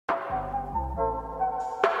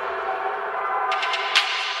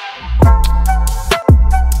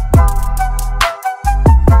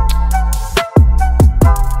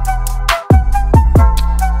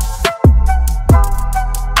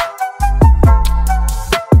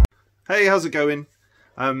Hey, how's it going?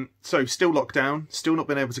 So still locked down, still not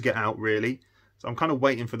been able to get out really. So I'm kind of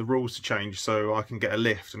waiting for the rules to change so I can get a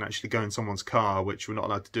lift and actually go in someone's car, which we're not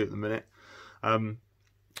allowed to do at the minute.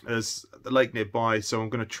 There's the lake nearby, so I'm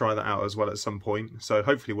going to try that out as well at some point. So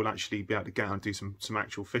hopefully we'll actually be able to get out and do some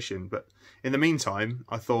actual fishing. But in the meantime,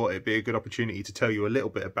 I thought it'd be a good opportunity to tell you a little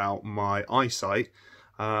bit about my eyesight,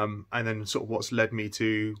 and then sort of what's led me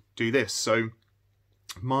to do this. So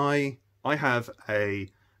I have a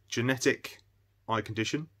genetic eye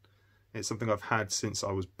condition. It's something I've had since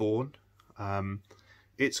I was born.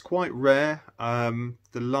 It's quite rare.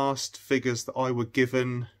 The last figures that I were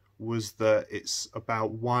given was that it's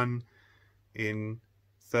about 1 in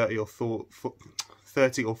 30 or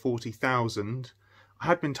 40,000. I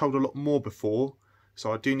had been told a lot more before,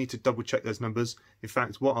 so I do need to double check those numbers. In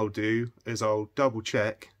fact, what I'll do is I'll double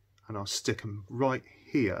check and I'll stick them right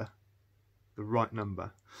here, the right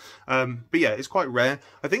number. But yeah, it's quite rare.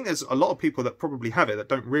 I think there's a lot of people that probably have it that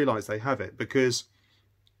don't realise they have it, because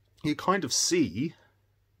you kind of see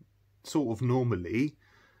sort of normally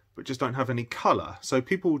but just don't have any colour. So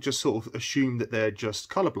people just sort of assume that they're just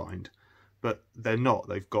colourblind, but they're not.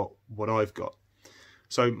 They've got what I've got.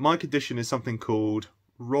 So my condition is something called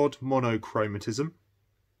rod monochromatism.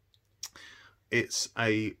 It's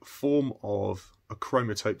a form of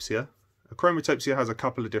achromatopsia. Achromatopsia has a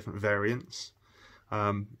couple of different variants.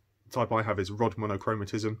 Type I have is rod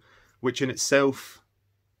monochromatism, which in itself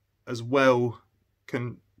as well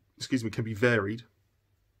can be varied.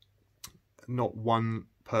 Not one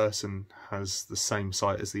person has the same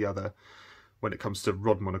sight as the other when it comes to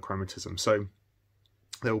rod monochromatism. So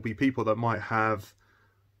there will be people that might have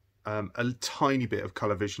a tiny bit of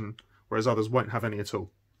colour vision, whereas others won't have any at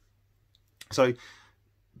all. So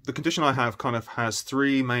the condition I have kind of has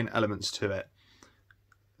 3 main elements to it.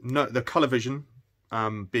 The colour vision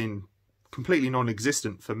being completely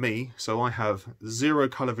non-existent for me, so I have 0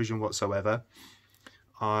 colour vision whatsoever.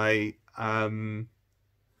 I don't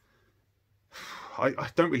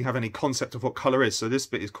really have any concept of what colour is, so this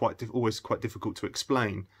bit is always quite difficult to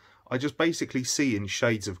explain. I just basically see in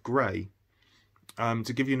shades of grey.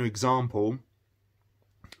 To give you an example,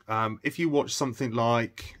 if you watch something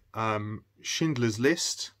like Schindler's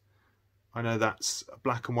List, I know that's a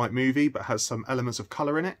black and white movie but has some elements of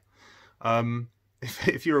colour in it.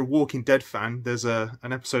 If you're a Walking Dead fan, there's an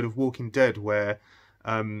episode of Walking Dead where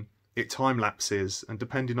it time lapses, and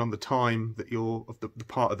depending on the time that you're of the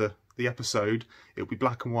part of the episode, it'll be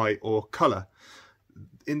black and white or colour.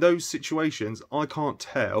 In those situations, I can't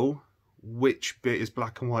tell which bit is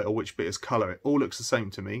black and white or which bit is colour. It all looks the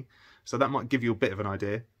same to me, so that might give you a bit of an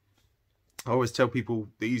idea. I always tell people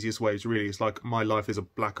the easiest way is really, it's like my life is a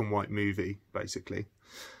black and white movie, basically.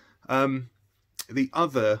 The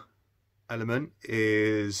other element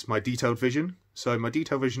is my detailed vision. So my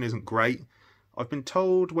detailed vision isn't great. I've been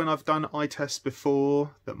told when I've done eye tests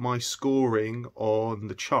before that my scoring on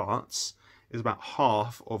the charts is about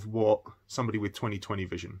half of what somebody with 20/20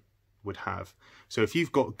 vision would have. So if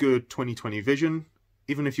you've got good 20/20 vision,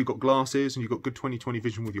 even if you've got glasses and you've got good 20/20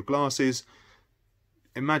 vision with your glasses,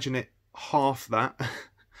 imagine it half that,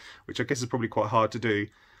 which I guess is probably quite hard to do,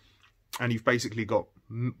 and you've basically got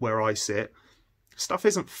where I sit. Stuff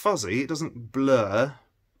isn't fuzzy, it doesn't blur.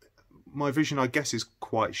 My vision, I guess, is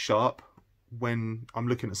quite sharp when I'm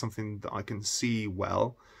looking at something that I can see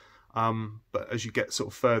well, but as you get sort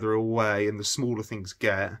of further away and the smaller things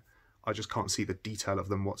get, I just can't see the detail of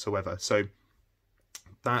them whatsoever. So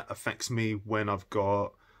that affects me when I've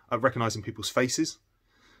got recognising people's faces.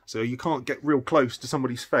 So you can't get real close to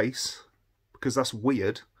somebody's face because that's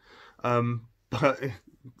weird. But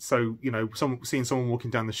so, you know, seeing someone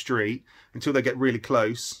walking down the street, until they get really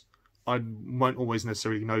close, I won't always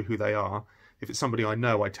necessarily know who they are. If it's somebody I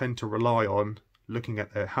know, I tend to rely on looking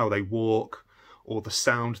at how they walk or the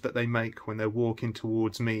sound that they make when they're walking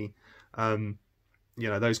towards me. You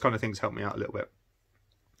know, those kind of things help me out a little bit.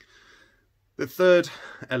 The third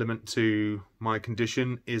element to my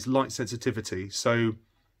condition is light sensitivity. So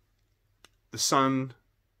the sun,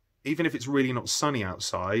 even if it's really not sunny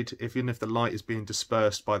outside, even if the light is being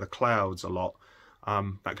dispersed by the clouds a lot,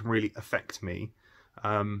 that can really affect me.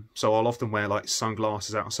 So I'll often wear like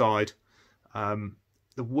sunglasses outside.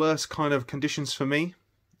 The worst kind of conditions for me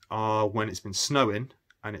are when it's been snowing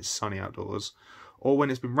and it's sunny outdoors, or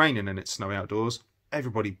when it's been raining and it's snowy outdoors.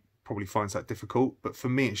 Everybody probably finds that difficult, but for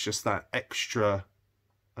me it's just that extra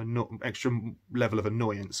level of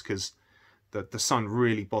annoyance, because the sun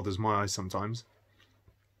really bothers my eyes sometimes.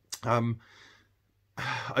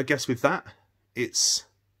 I guess with that, it's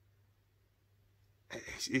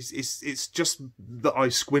just that I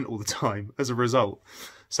squint all the time as a result.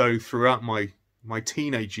 So throughout my my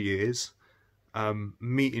teenage years,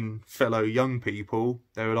 meeting fellow young people,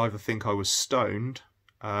 they would either think I was stoned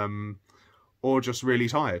or just really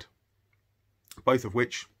tired, both of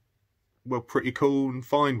which were pretty cool and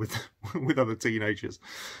fine with with other teenagers.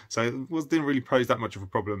 So it didn't really pose that much of a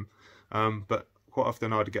problem, but quite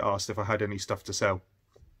often I'd get asked if I had any stuff to sell.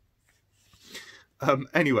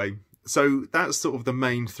 Anyway, so that's sort of the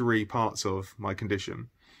main three parts of my condition.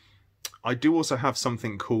 I do also have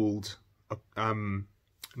something called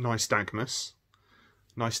nystagmus.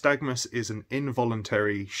 Nystagmus is an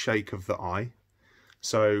involuntary shake of the eye.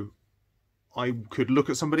 So I could look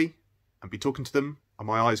at somebody and be talking to them, and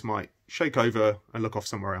my eyes might shake over and look off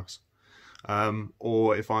somewhere else.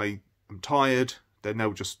 Or if I am tired, then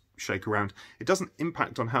they'll just shake around. It doesn't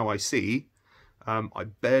impact on how I see. I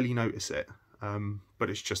barely notice it, but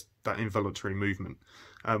it's just that involuntary movement,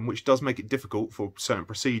 which does make it difficult for certain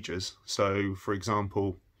procedures. So, for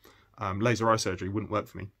example, laser eye surgery wouldn't work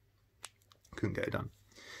for me. Couldn't get it done.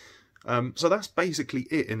 So that's basically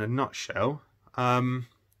it in a nutshell.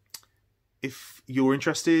 If you're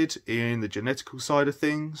interested in the genetical side of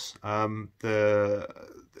things, the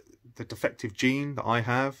defective gene that I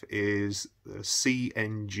have is the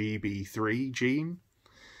CNGB3 gene.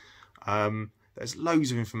 There's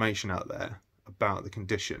loads of information out there about the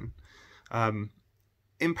condition.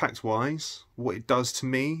 Impact wise, what it does to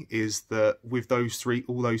me is that with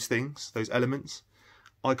all those things, those elements,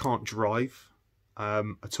 I can't drive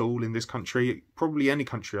at all in this country. Probably any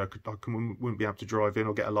country wouldn't be able to drive in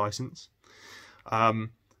or get a license.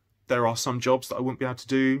 There are some jobs that I wouldn't be able to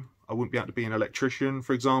do. I wouldn't be able to be an electrician,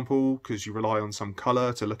 for example, because you rely on some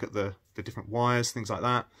colour to look at the different wires, things like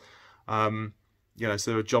that. You know,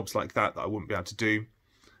 so there are jobs like that I wouldn't be able to do.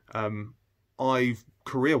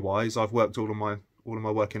 Career-wise, I've worked all of my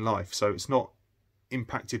working life, so it's not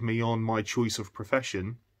impacted me on my choice of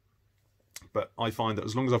profession. But I find that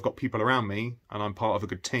as long as I've got people around me and I'm part of a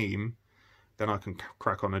good team, then I can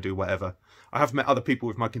crack on and do whatever. I have met other people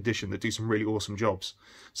with my condition that do some really awesome jobs.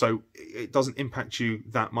 So it doesn't impact you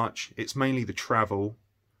that much. It's mainly the travel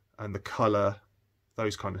and the colour,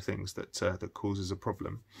 those kind of things that causes a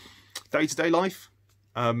problem. Day-to-day life,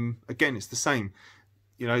 again, it's the same.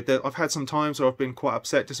 You know, I've had some times where I've been quite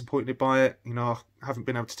upset, disappointed by it. You know, I haven't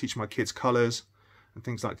been able to teach my kids colours and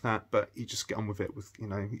things like that, but you just get on with it. You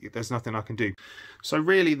know, there's nothing I can do. So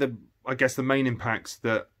really, I guess the main impacts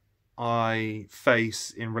that I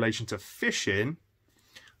face in relation to fishing,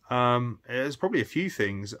 there's probably a few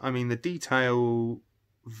things. I mean, the detailed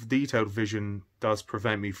vision does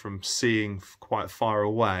prevent me from seeing quite far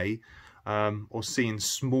away, or seeing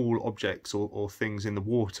small objects or things in the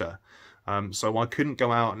water. So I couldn't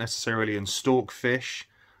go out necessarily and stalk fish.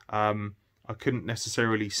 I couldn't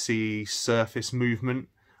necessarily see surface movement.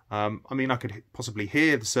 I mean, I could possibly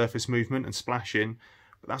hear the surface movement and splashing,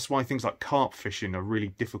 but that's why things like carp fishing are really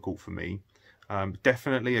difficult for me.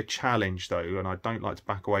 Definitely a challenge though, and I don't like to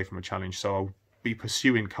back away from a challenge, so I'll be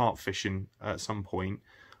pursuing carp fishing at some point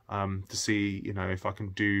to see, you know, if I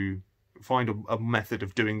can find a method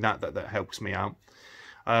of doing that helps me out.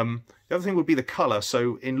 The other thing would be the colour.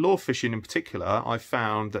 So in lure fishing in particular, I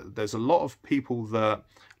found that there's a lot of people that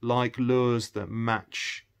like lures that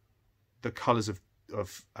match the colours of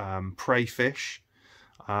prey fish,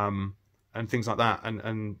 and things like that,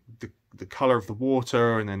 and the colour of the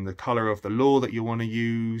water, and then the colour of the lure that you want to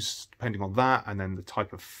use, depending on that, and then the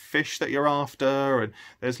type of fish that you're after, and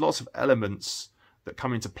there's lots of elements that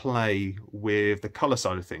come into play with the colour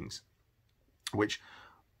side of things, which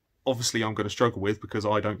obviously I'm going to struggle with because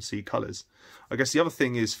I don't see colours. I guess the other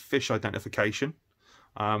thing is fish identification.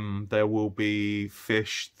 There will be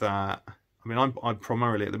fish that, I mean, I'm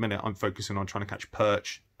primarily at the minute, I'm focusing on trying to catch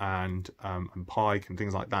perch and pike and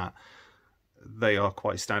things like that. They are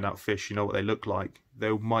quite standout fish, you know what they look like.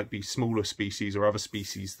 There might be smaller species or other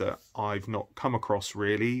species that I've not come across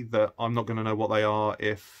really, that I'm not going to know what they are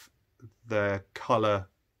if their colour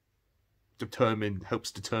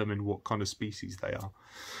helps determine what kind of species they are.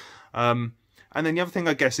 And then the other thing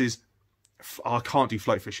I guess is I can't do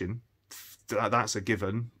float fishing. That's a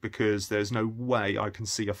given, because there's no way I can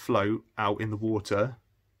see a float out in the water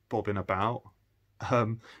bobbing about.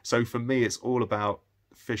 So for me, it's all about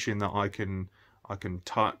fishing that I can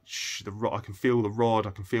touch the rod, I can feel the rod,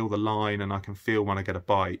 I can feel the line, and I can feel when I get a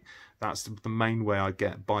bite. That's the main way I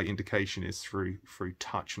get bite indication, is through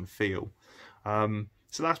touch and feel.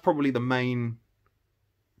 So that's probably the main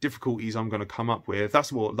difficulties I'm going to come up with.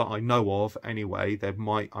 That's what that I know of anyway. I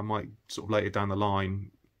might sort of later down the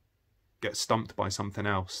line get stumped by something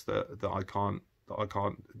else that I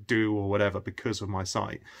can't do or whatever because of my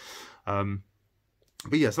sight.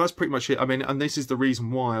 But yeah, so that's pretty much it. I mean, and this is the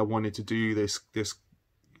reason why I wanted to do this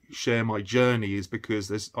share my journey, is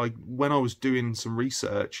because when I was doing some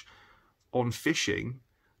research on fishing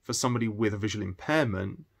for somebody with a visual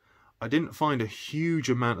impairment, I didn't find a huge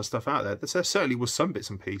amount of stuff out there. There certainly was some bits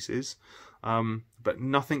and pieces, but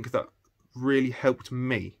nothing that really helped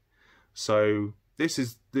me. So this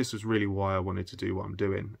was really why I wanted to do what I'm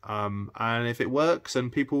doing. And if it works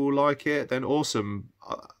and people like it, then awesome.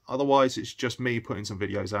 Otherwise, it's just me putting some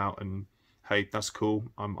videos out, and hey, that's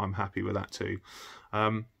cool. I'm happy with that too.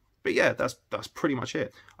 But yeah, that's pretty much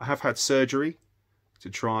it. I have had surgery to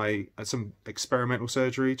try, some experimental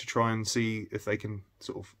surgery to try and see if they can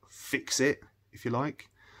sort of fix it, if you like.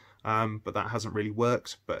 But that hasn't really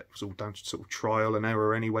worked, but it was all down to sort of trial and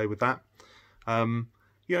error anyway with that.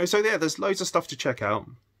 You know, so yeah, there's loads of stuff to check out.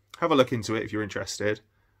 Have a look into it if you're interested.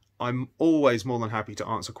 I'm always more than happy to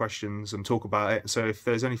answer questions and talk about it. So if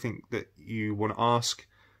there's anything that you want to ask,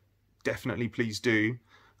 definitely please do.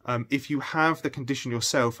 If you have the condition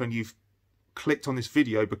yourself and you've clicked on this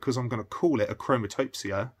video because I'm going to call it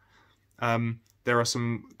Achromatopsia, there are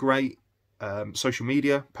some great social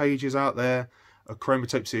media pages out there.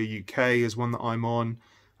 Achromatopsia UK is one that I'm on.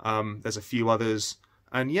 There's a few others,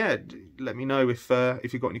 and yeah, let me know if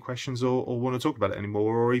you've got any questions or want to talk about it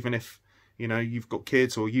anymore, or even if you know you've got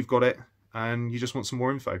kids or you've got it and you just want some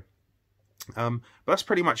more info. But that's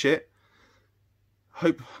pretty much it.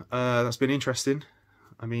 Hope that's been interesting.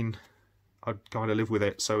 I mean, I kind of live with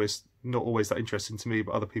it, so it's not always that interesting to me,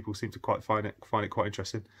 but other people seem to find it quite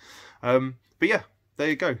interesting. But yeah, there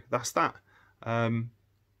you go. That's that.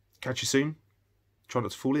 Catch you soon. Try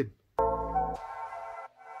not to fall in.